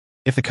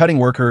If the cutting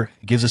worker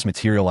gives us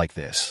material like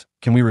this,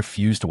 can we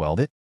refuse to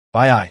weld it?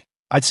 By eye,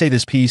 I'd say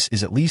this piece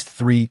is at least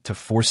 3 to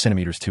 4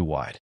 centimeters too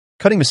wide.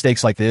 Cutting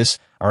mistakes like this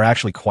are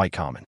actually quite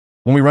common.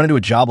 When we run into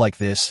a job like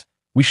this,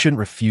 we shouldn't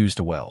refuse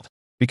to weld.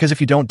 Because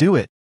if you don't do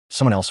it,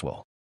 someone else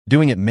will.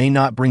 Doing it may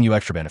not bring you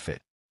extra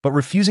benefit, but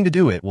refusing to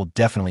do it will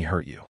definitely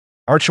hurt you.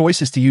 Our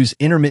choice is to use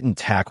intermittent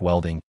tack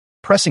welding,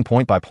 pressing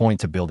point by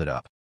point to build it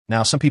up.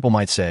 Now, some people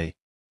might say,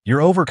 you're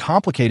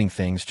overcomplicating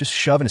things, just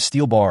shove in a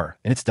steel bar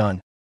and it's done.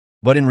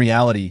 But in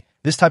reality,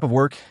 this type of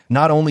work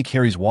not only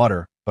carries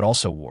water, but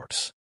also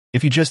warps.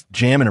 If you just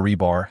jam in a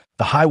rebar,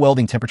 the high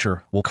welding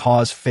temperature will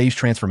cause phase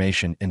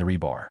transformation in the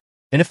rebar.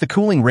 And if the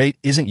cooling rate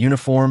isn't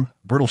uniform,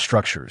 brittle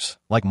structures,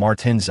 like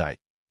martensite,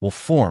 will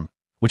form,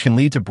 which can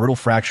lead to brittle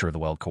fracture of the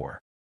weld core.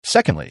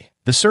 Secondly,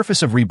 the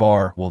surface of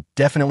rebar will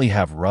definitely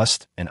have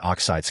rust and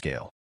oxide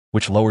scale,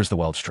 which lowers the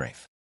weld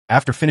strength.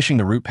 After finishing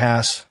the root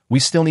pass, we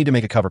still need to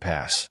make a cover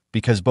pass,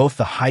 because both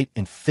the height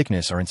and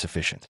thickness are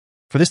insufficient.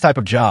 For this type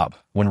of job,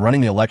 when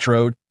running the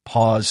electrode,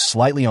 pause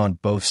slightly on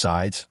both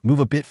sides, move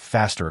a bit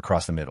faster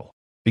across the middle.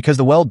 Because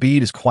the weld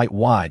bead is quite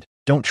wide,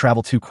 don't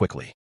travel too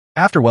quickly.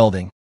 After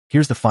welding,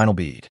 here's the final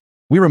bead.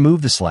 We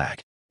remove the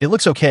slag. It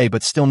looks okay,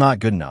 but still not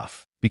good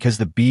enough, because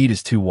the bead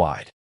is too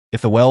wide.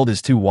 If the weld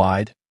is too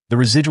wide, the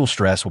residual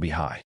stress will be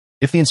high.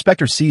 If the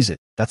inspector sees it,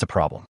 that's a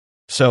problem.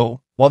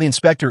 So, while the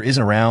inspector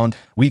isn't around,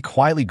 we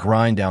quietly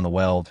grind down the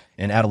weld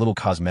and add a little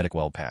cosmetic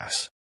weld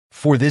pass.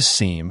 For this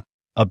seam,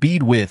 a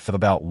bead width of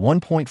about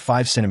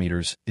 1.5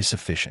 centimeters is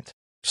sufficient.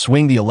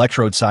 Swing the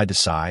electrode side to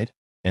side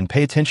and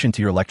pay attention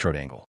to your electrode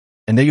angle.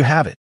 And there you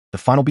have it, the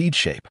final bead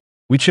shape.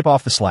 We chip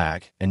off the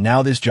slag, and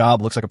now this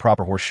job looks like a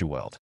proper horseshoe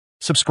weld.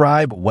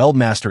 Subscribe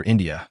Weldmaster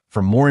India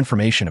for more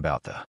information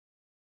about the